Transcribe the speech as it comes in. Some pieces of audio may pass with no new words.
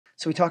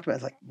So we talked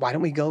about like, why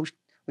don't we go?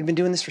 We've been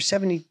doing this for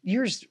 70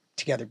 years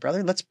together,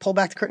 brother. Let's pull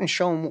back the curtain and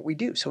show them what we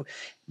do. So,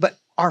 but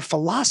our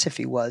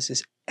philosophy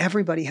is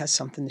everybody has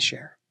something to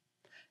share.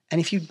 And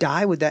if you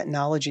die with that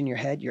knowledge in your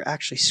head, you're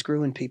actually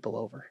screwing people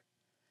over.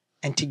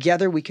 And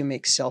together we can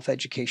make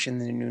self-education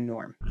the new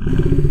norm.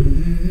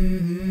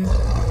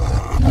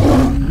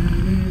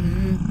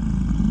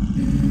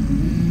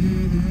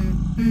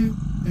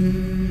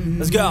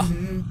 Let's go.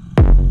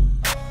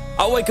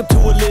 I wake up to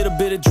a little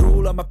bit of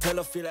drool on my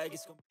pillow, feel like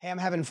it's gonna... Hey, I'm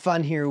having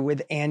fun here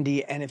with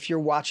Andy. And if you're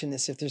watching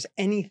this, if there's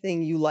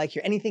anything you like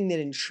here, anything that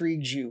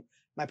intrigues you,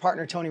 my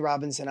partner, Tony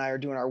Robbins, and I are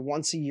doing our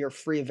once a year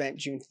free event,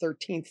 June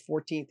 13th,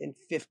 14th, and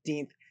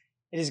 15th.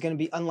 It is going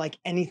to be unlike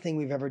anything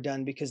we've ever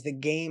done because the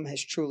game has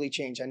truly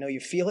changed. I know you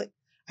feel it.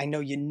 I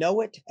know you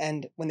know it.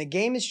 And when the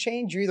game has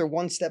changed, you're either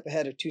one step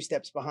ahead or two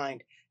steps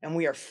behind. And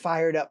we are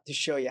fired up to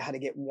show you how to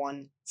get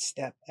one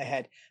step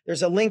ahead.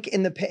 There's a link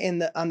on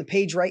the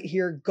page right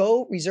here.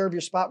 Go reserve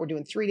your spot. We're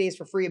doing 3 days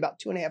for free, about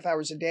 2.5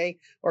 hours a day,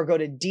 or go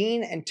to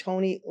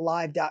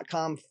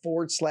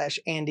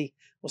deanandtonylive.com/Andy.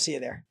 We'll see you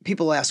there.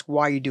 People ask,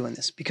 why are you doing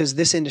this? Because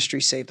this industry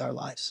saved our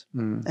lives.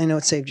 I know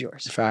it saved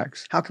yours.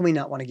 Facts. How can we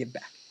not want to give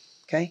back?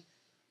 Okay.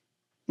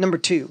 Number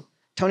two,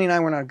 Tony and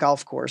I were on a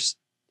golf course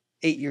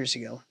 8 years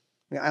ago.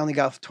 I only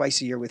golf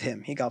twice a year with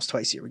him. He golfs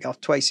twice a year. We golf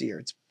twice a year.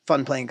 It's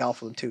fun playing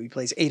golf with him too. He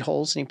plays 8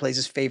 holes and he plays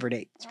his favorite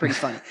 8. It's pretty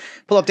funny.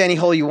 Pull up to any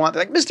hole you want.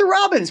 They're like, Mr.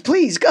 Robbins,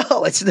 please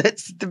go. That's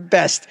the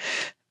best.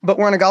 But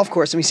we're on a golf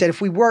course and we said,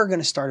 if we were going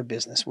to start a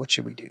business, what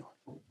should we do?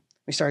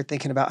 We started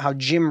thinking about how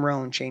Jim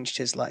Rohn changed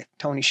his life.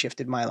 Tony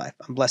shifted my life.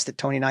 I'm blessed that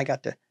Tony and I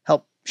got to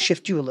help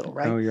shift you a little,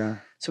 right? Oh, yeah.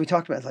 So we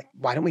talked about like,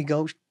 why don't we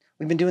go?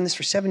 We've been doing this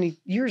for 70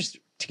 years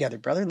together,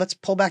 brother. Let's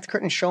pull back the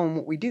curtain and show them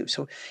what we do.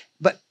 So,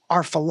 but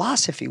our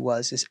philosophy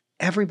is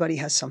everybody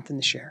has something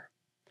to share.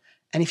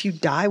 And if you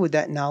die with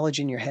that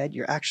knowledge in your head,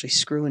 you're actually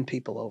screwing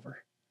people over.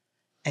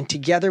 And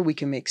together we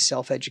can make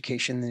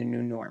self-education the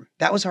new norm.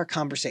 That was our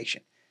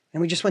conversation. And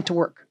we just went to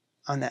work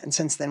on that. And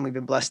since then we've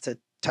been blessed to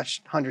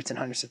touch hundreds and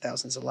hundreds of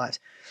thousands of lives.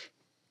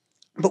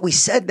 But we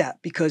said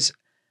that because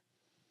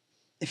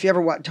if you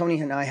ever watch,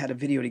 Tony and I had a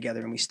video together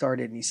and we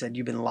started and he said,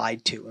 you've been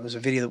lied to. It was a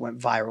video that went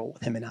viral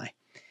with him and I.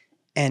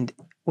 And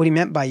what he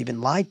meant by you've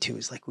been lied to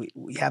is like we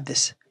have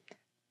this,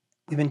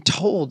 we've been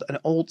told an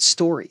old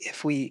story.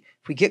 If we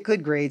get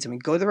good grades and we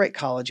go to the right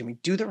college and we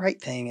do the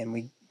right thing and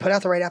we put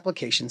out the right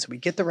applications, we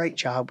get the right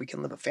job, we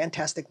can live a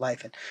fantastic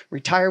life and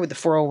retire with the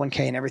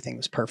 401k and everything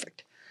was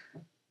perfect.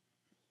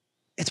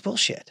 It's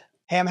bullshit.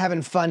 Hey, I'm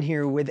having fun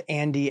here with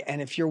Andy.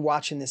 And if you're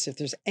watching this, if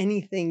there's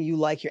anything you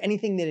like here,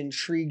 anything that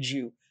intrigues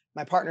you,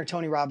 my partner,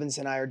 Tony Robbins,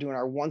 and I are doing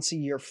our once a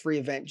year free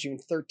event, June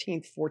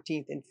 13th,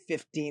 14th, and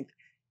 15th.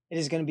 It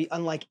is going to be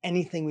unlike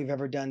anything we've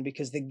ever done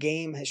because the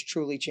game has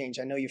truly changed.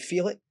 I know you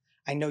feel it.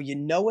 I know you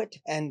know it.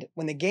 And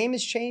when the game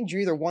has changed,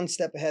 you're either one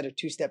step ahead or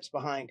two steps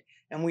behind.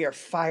 And we are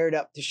fired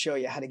up to show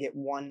you how to get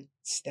one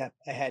step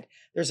ahead.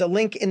 There's a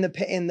link on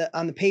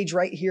the page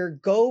right here.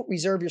 Go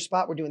reserve your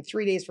spot. We're doing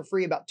 3 days for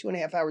free, about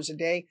 2.5 hours a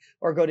day,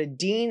 or go to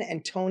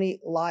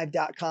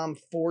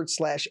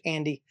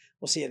deanandtonylive.com/Andy.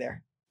 We'll see you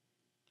there.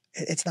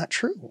 It's not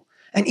true.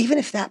 And even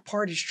if that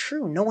part is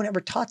true, no one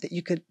ever taught that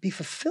you could be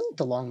fulfilled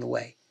along the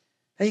way.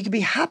 That you can be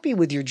happy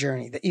with your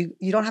journey, that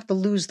you don't have to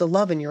lose the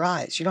love in your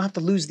eyes. You don't have to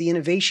lose the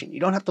innovation. You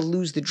don't have to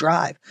lose the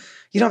drive.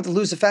 You don't have to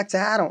lose the fact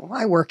that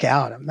I work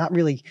out. I'm not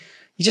really,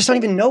 you just don't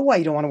even know why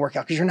you don't want to work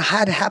out because you're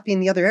not happy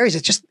in the other areas.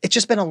 It's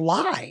just been a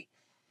lie.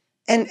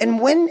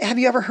 And when have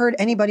you ever heard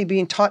anybody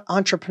being taught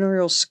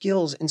entrepreneurial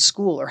skills in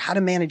school or how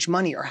to manage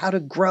money or how to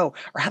grow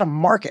or how to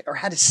market or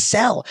how to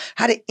sell,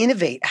 how to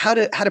innovate, how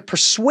to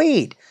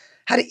persuade,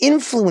 how to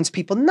influence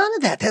people? None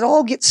of that. That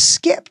all gets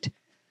skipped.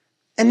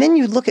 And then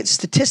you look at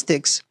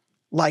statistics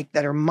like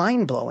that are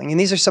mind-blowing. And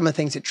these are some of the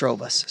things that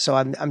drove us. So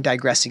I'm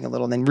digressing a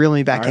little and then reel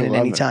me back in at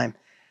any time.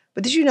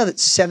 But did you know that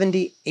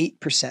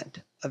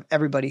 78% of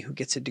everybody who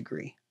gets a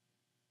degree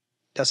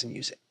doesn't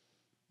use it?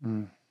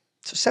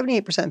 So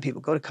 78% of people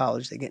go to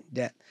college, they get in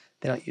debt,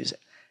 they don't use it.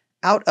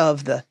 Out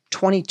of the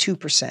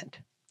 22%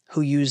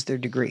 who use their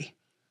degree,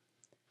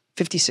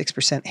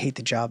 56% hate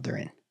the job they're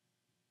in.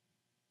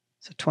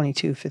 So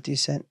 22,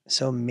 50%.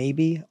 So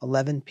maybe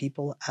 11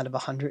 people out of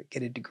 100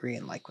 get a degree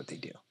and like what they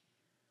do.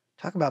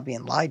 Talk about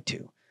being lied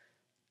to.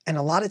 And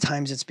a lot of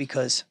times it's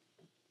because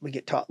we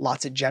get taught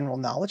lots of general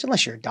knowledge,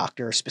 unless you're a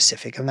doctor or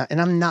specific.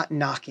 I'm not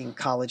knocking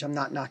college. I'm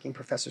not knocking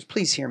professors.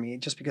 Please hear me.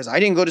 Just because I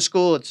didn't go to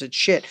school, it's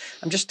shit.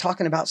 I'm just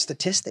talking about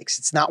statistics.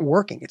 It's not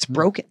working. It's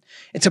broken.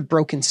 It's a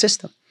broken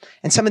system.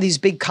 And some of these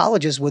big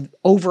colleges with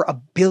over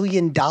 $1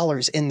 billion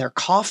in their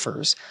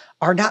coffers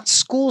are not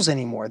schools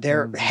anymore.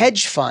 They're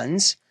hedge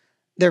funds.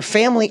 They're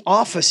family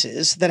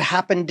offices that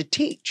happen to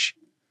teach.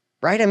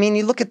 right? I mean,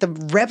 you look at the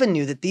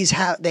revenue that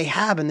they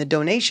have and the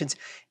donations.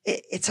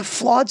 It's a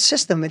flawed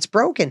system. It's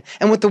broken.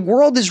 And what the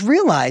world is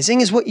realizing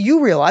is what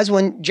you realize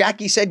when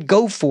Jackie said,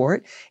 go for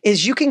it,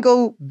 is you can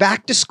go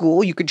back to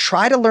school. You could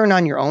try to learn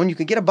on your own. You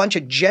could get a bunch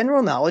of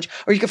general knowledge,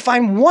 or you could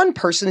find one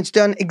person that's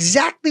done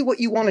exactly what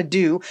you want to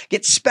do,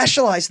 get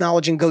specialized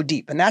knowledge and go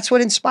deep. And that's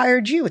what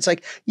inspired you. It's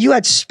like you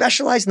had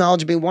specialized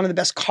knowledge of being one of the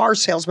best car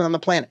salesmen on the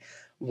planet.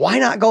 Why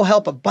not go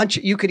help a bunch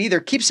of, you could either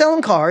keep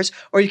selling cars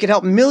or you could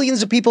help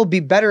millions of people be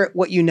better at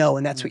what you know.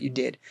 And that's what you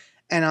did.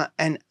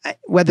 And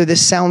whether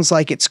this sounds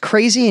like it's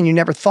crazy and you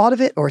never thought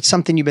of it, or it's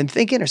something you've been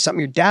thinking or something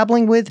you're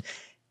dabbling with,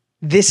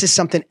 this is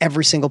something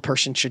every single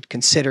person should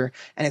consider.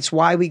 And it's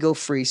why we go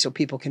free, so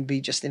people can be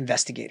just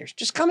investigators.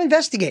 Just come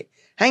investigate,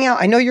 hang out.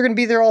 I know you're going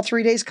to be there all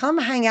 3 days. Come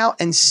hang out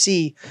and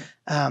see.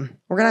 We're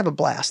going to have a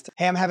blast.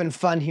 Hey, I'm having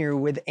fun here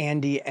with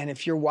Andy. And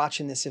if you're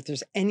watching this, if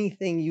there's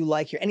anything you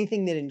like here,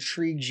 anything that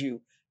intrigues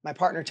you, my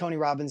partner, Tony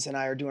Robbins, and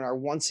I are doing our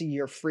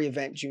once-a-year free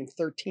event, June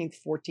 13th,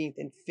 14th,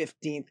 and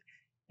 15th.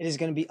 It is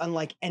going to be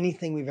unlike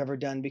anything we've ever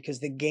done because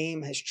the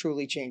game has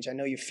truly changed. I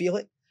know you feel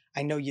it.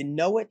 I know you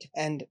know it.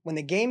 And when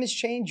the game has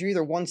changed, you're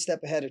either one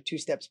step ahead or two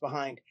steps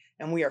behind.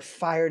 And we are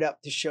fired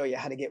up to show you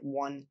how to get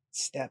one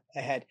step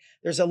ahead.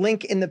 There's a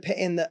link on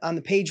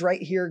the page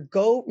right here.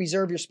 Go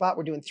reserve your spot.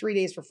 We're doing 3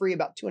 days for free,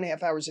 about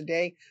 2.5 hours a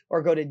day,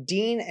 or go to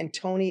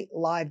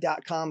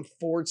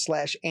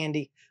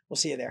deanandtonylive.com/Andy. We'll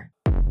see you there.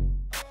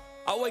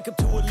 I wake up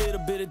to a little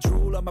bit of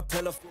drool on my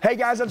pillow. Hey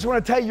guys, I just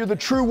want to tell you, you're the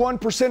true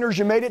 1%ers.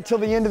 You made it till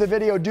the end of the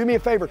video. Do me a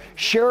favor,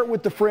 share it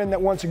with the friend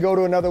that wants to go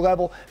to another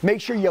level. Make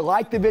sure you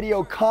like the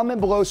video, comment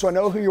below so I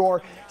know who you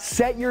are,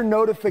 set your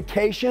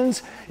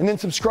notifications, and then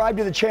subscribe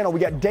to the channel. We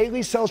got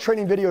daily sales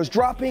training videos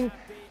dropping.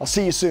 I'll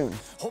see you soon.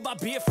 Hold my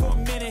beer for a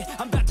minute.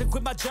 I'm about to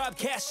quit my job,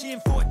 cash in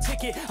for a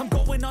ticket. I'm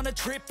going on a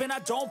trip and I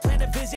don't plan to visit.